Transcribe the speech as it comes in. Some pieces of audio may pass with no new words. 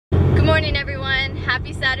morning, everyone.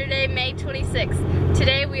 Happy Saturday, May 26th.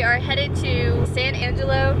 Today we are headed to San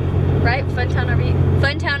Angelo, right? Funtown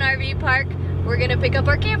RV Park. We're gonna pick up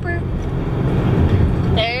our camper.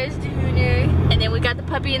 There's Junior, and then we got the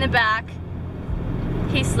puppy in the back.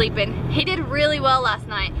 He's sleeping. He did really well last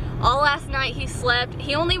night. All last night he slept.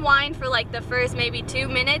 He only whined for like the first maybe 2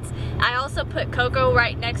 minutes. I also put Coco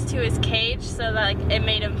right next to his cage so that like it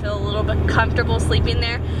made him feel a little bit comfortable sleeping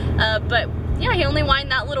there. But yeah, he only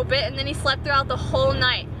whined that little bit and then he slept throughout the whole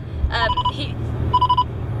night.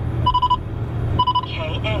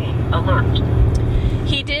 KA alert.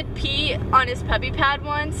 He did pee on his puppy pad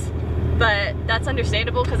once, but that's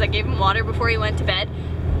understandable because I gave him water before he went to bed.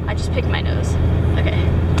 I just picked my nose. Okay.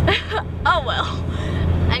 Oh well.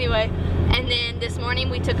 Anyway, and then this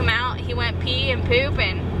morning we took him out. He went pee and poop,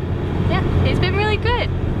 and yeah, he's been really good.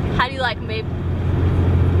 How do you like him, babe?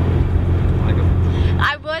 Like him.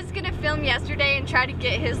 I was gonna film yesterday and try to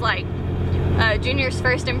get his like Junior's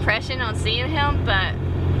first impression on seeing him, but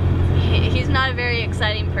he's not a very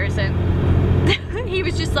exciting person. He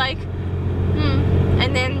was just like,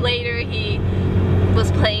 and then later he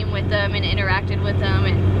was playing with them and interacted with them,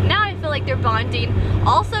 and now I feel like they're bonding.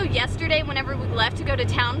 Also yesterday, whenever we left to go to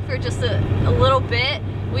town for just a little bit,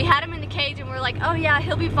 we had him in the cage and we were like, oh yeah,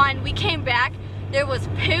 he'll be fine. We came back, there was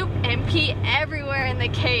poop and pee everywhere in the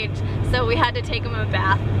cage, so we had to take him a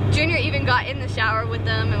bath. Junior even got in the shower with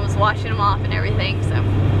them and was washing him off and everything, so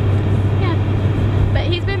yeah. But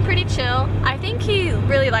he's been pretty chill. I think he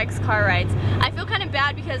really likes car rides. I feel kind of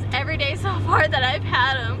bad because every day so far that I've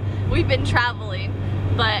had him, we've been traveling.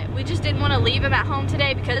 But we just didn't want to leave him at home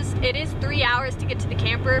today because it is 3 hours to get to the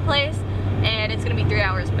camper place and it's gonna be 3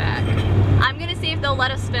 hours back. I'm gonna see if they'll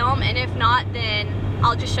let us film, and if not, then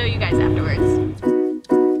I'll just show you guys afterwards.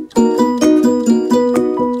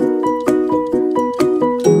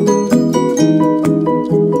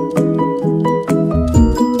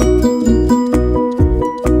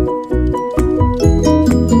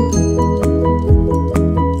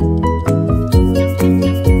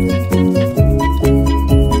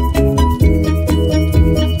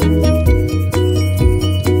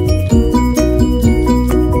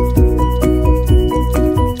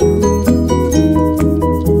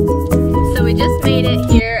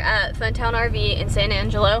 RV in San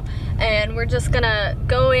Angelo, and we're just gonna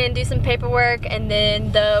go in, do some paperwork, and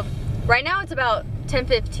then right now it's about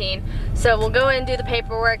 10:15, so we'll go in, do the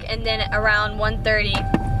paperwork, and then around 1:30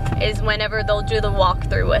 is whenever they'll do the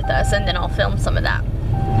walkthrough with us, and then I'll film some of that.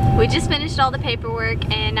 We just finished all the paperwork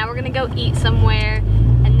and now we're gonna go eat somewhere,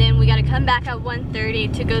 and then we gotta come back at 1:30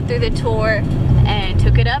 to go through the tour and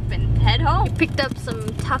took it up and head home. Picked up some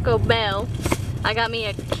Taco Bell. I got me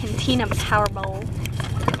a Cantina Power Bowl.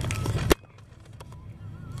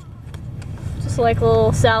 Just like a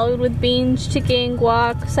little salad with beans, chicken,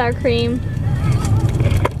 guac, sour cream.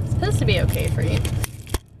 It's supposed to be okay for you.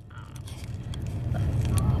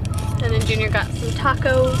 And then Junior got some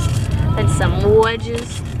tacos and some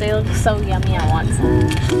wedges. They look so yummy, I want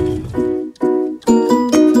some.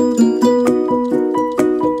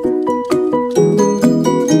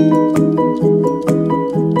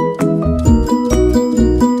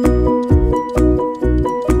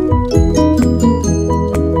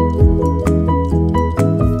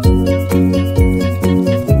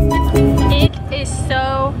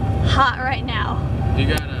 You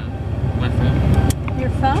got my phone? Your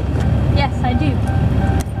phone? Yes, I do.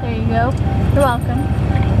 There you go. You're welcome.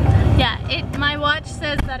 Yeah, my watch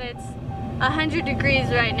says that it's 100 degrees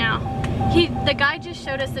right now. The guy just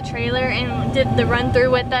showed us the trailer and did the run through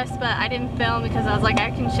with us, but I didn't film because I was like, I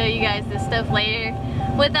can show you guys this stuff later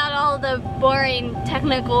without all the boring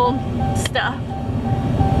technical stuff.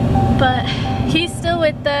 But he's still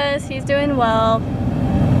with us. He's doing well.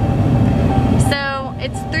 So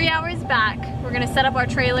it's 3 hours back. We're gonna set up our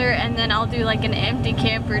trailer and then I'll do like an empty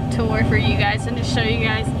camper tour for you guys and just show you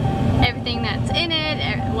guys everything that's in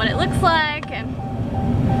it, what it looks like, and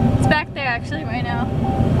it's back there actually right now.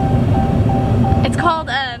 It's called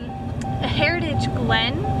Heritage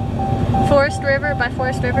Glen, Forest River by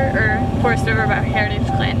Forest River, or Forest River by Heritage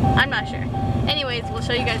Glen. I'm not sure. Anyways, we'll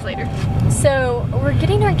show you guys later. So we're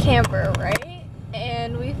getting our camper, right?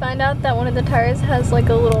 And we find out that one of the tires has like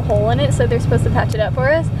a little hole in it, so they're supposed to patch it up for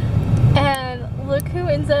us. And look who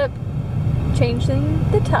ends up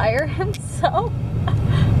changing the tire himself.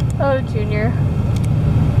 Oh, Junior.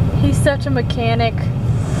 He's such a mechanic.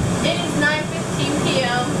 It is 9:15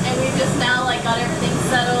 p.m. and we just now like got everything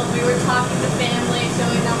settled. We were talking to family,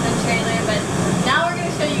 showing them the trailer, but now we're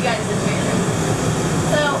gonna show you guys the trailer.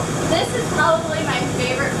 So this is probably my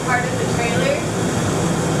favorite part of the trailer.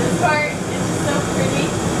 This part is just so pretty,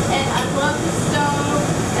 and I love the stove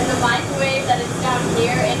and the microwave.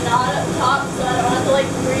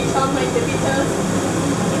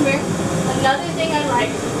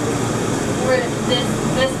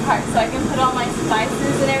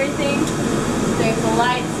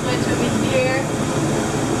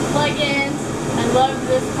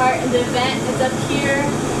 The vent is up here.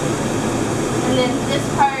 And then this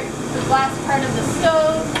part, the glass part of the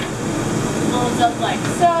stove, folds up like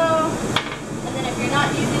so. And then if you're not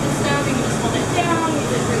using the stove, you can just hold it down,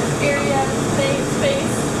 use it for this area,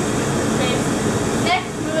 space.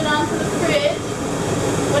 Next, moving on to the fridge.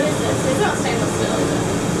 What is this? It's not stainless steel, is it?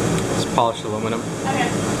 It's polished aluminum. Okay.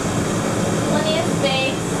 Plenty of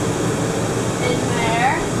space in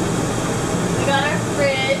there. We got our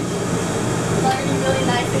fridge. It's already really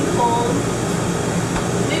nice and cold.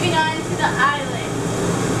 Moving on to the island.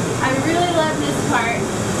 I really love this part.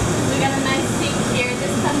 We got a nice sink here.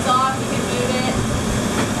 This comes off, you can move it.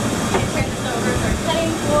 You can turn this over for a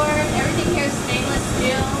cutting board. Everything here is stainless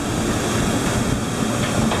steel.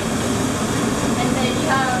 And then you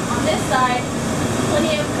have on this side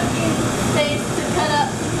plenty of cooking space to cut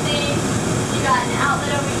up some things. You got an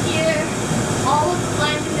outlet over here. All of the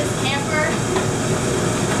lines in this camper.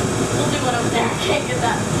 We'll do one over there. I can't get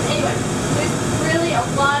that. Anyway, there's really a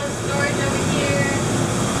lot of storage over here.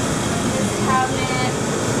 This cabinet.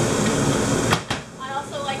 I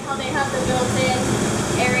also like how they have the built-in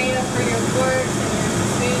area for your forks and your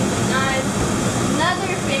spoons and knives. Another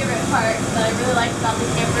favorite part that I really like about the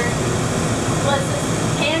camper was this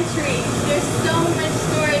pantry. There's so much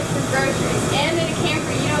storage for groceries. And in a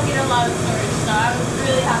camper, you don't get a lot of storage, so I was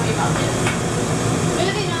really happy about this.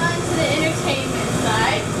 Moving on to the entertainment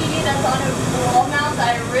side. TV that's on a wall mount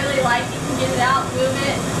that I really like. You can get it out, move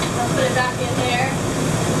it, or put it back in there.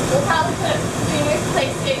 We'll probably put Junior's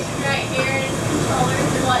PlayStation right here and his controllers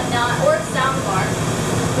and whatnot, or a sound bar.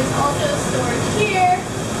 There's also storage here.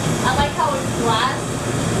 I like how it's glass.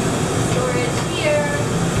 Storage here.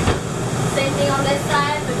 Same thing on this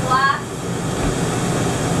side, the glass.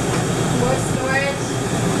 More storage.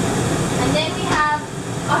 And then we have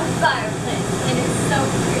our fireplace, and it's so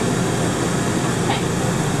pretty. Okay.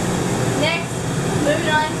 Next,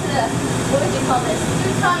 moving on to the, what would you call this?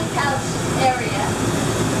 Futon couch area.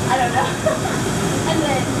 I don't know. And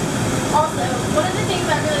then, also, one of the things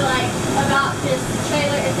I really like about this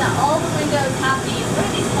trailer is that all the windows have these, what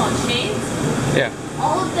are these called, shades? Yeah.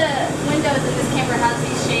 All of the windows in this camper has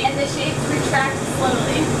these shades, and the shades retract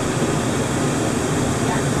slowly.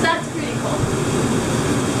 Yeah, that's pretty cool.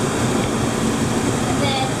 And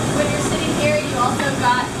then when you're sitting here, you also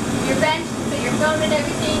got your bench to put your phone and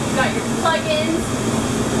everything. You got your plug-ins.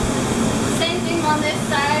 Same thing on this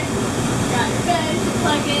side. You got your bench, your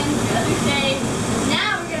plug-ins, your other shades.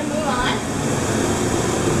 Now we're gonna move on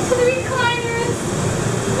to the recliners.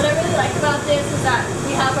 What I really like about this is that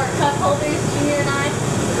we have our cup holders, Junior and I.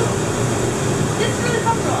 It's really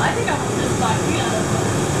comfortable. I think I want this spot. We got this one.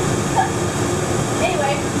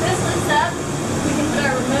 Anyway, this lifts up. We can put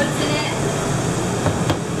our remotes in it.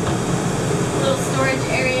 Little storage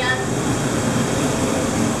area.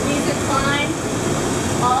 These recline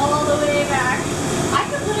all the way back. I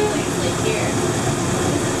could literally sleep here.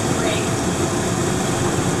 This is great.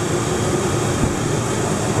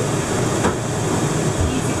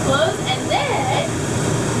 Easy close, and then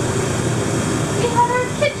we have our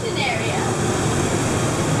kitchen area.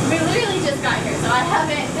 We literally just got here, so I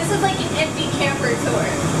haven't, this is like an empty camper tour.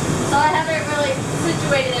 So I haven't really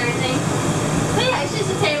situated everything. But yeah, it's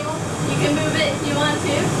just a table. You can move it if you want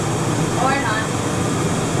to, or not.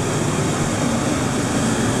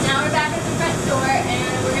 Now we're back at the front door,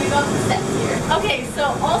 and we're gonna go up the steps here. Okay,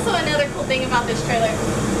 so also another cool thing about this trailer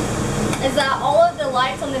is that all of the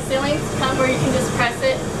lights on the ceilings come where you can just press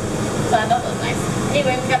it. So I thought that was nice.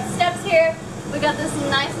 Anyway, we got the steps here. We got this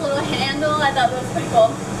nice little handle. I thought that was pretty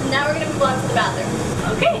cool. And now we're gonna move on to the bathroom.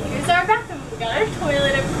 Okay, here's our bathroom. We got our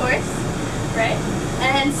toilet, of course, right?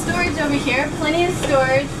 And storage over here. Plenty of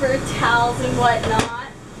storage for towels and whatnot.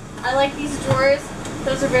 I like these drawers.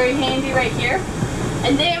 Those are very handy right here.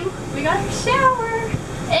 And then we got our shower.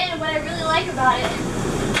 And what I really like about it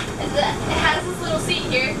is that it has this little seat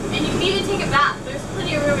here, and you can even take a bath. There's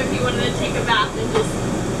plenty of room if you wanted to take a bath and just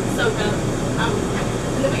soak up.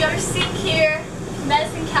 And then we got our sink here,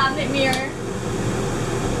 medicine cabinet mirror,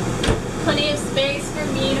 plenty of space for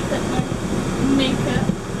me to put my makeup.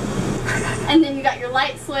 And then you got your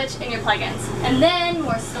light switch and your plugins. And then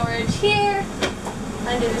more storage here,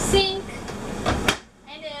 under the sink,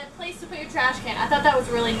 and a place to put your trash can. I thought that was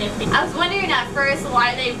really nifty. I was wondering at first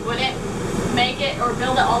why they wouldn't make it or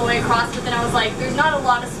build it all the way across, but then I was like, there's not a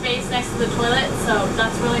lot of space next to the toilet, so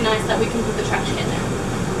that's really nice that we can put the trash can there.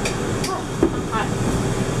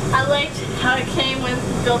 I liked how it came with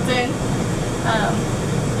built-in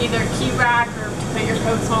either key rack or to put your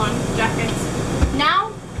coats on, jackets.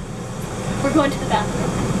 Now, we're going to the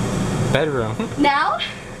bathroom. Bedroom. Now,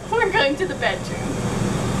 we're going to the bedroom.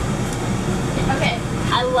 Okay,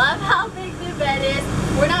 I love how big the bed is.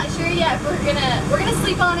 We're not sure yet if we're gonna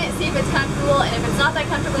sleep on it, see if it's comfortable, and if it's not that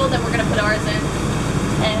comfortable, then we're gonna put ours in.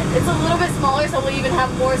 And it's a little bit smaller, so we'll even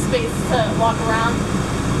have more space to walk around.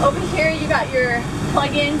 Over here, you got your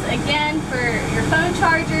plug-ins again for your phone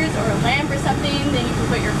chargers or a lamp or something. Then you can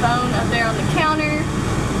put your phone up there on the counter.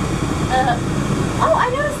 Oh, I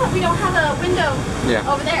noticed that we don't have a window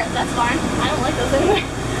over there. That's fine. I don't like those anyway.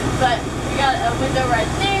 But we got a window right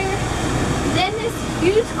there. Then this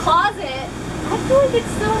huge closet. I feel like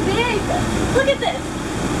it's so big. Look at this.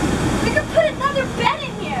 We could put another bed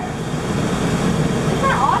in here. Isn't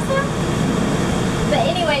that awesome? But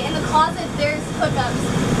anyway, in the closet, there's hookups.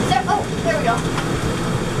 Oh, there we go.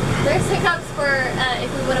 There's hookups for if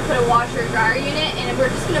we want to put a washer dryer unit, and we're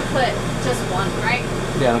just going to put just one, right?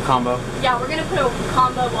 Yeah, the combo. Yeah, we're going to put a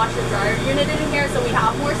combo washer dryer unit in here so we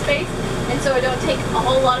have more space, and so it don't take a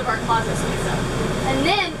whole lot of our closet space up. And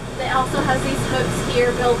then it also has these hooks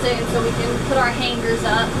here built in so we can put our hangers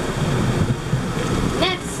up.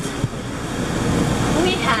 Next,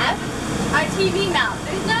 we have our TV mount.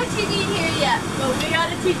 There's no TV here yet, but we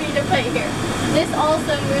got a TV to put here. This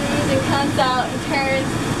also moves and comes out and turns.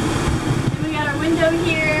 And we got our window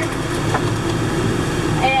here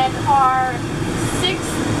and our 6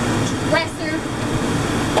 dresser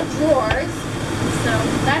drawers. So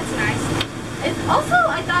that's nice. It's also,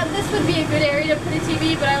 I thought this would be a good area to put a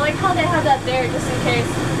TV, but I like how they have that there just in case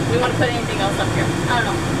we want to put anything else up here. I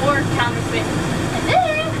don't know, more counter space. And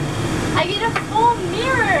then I get a full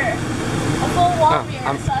mirror. A full wall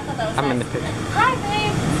mirror, so I thought that was nice. I'm in the picture. Hi,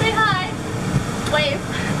 babe. Say hi. Wave.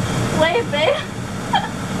 Wave, babe.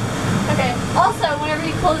 Okay. Also, whenever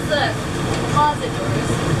you close the closet doors,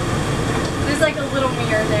 there's like a little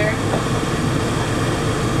mirror there.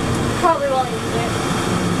 Probably won't use it.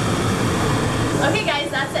 Okay, guys,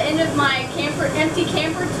 that's the end of my empty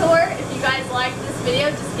camper tour. If you guys liked this video,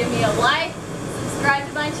 just give me a like. Subscribe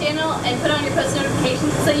to my channel and put on your post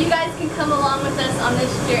notifications so you guys can come along with us on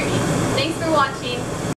this journey. Thanks for watching.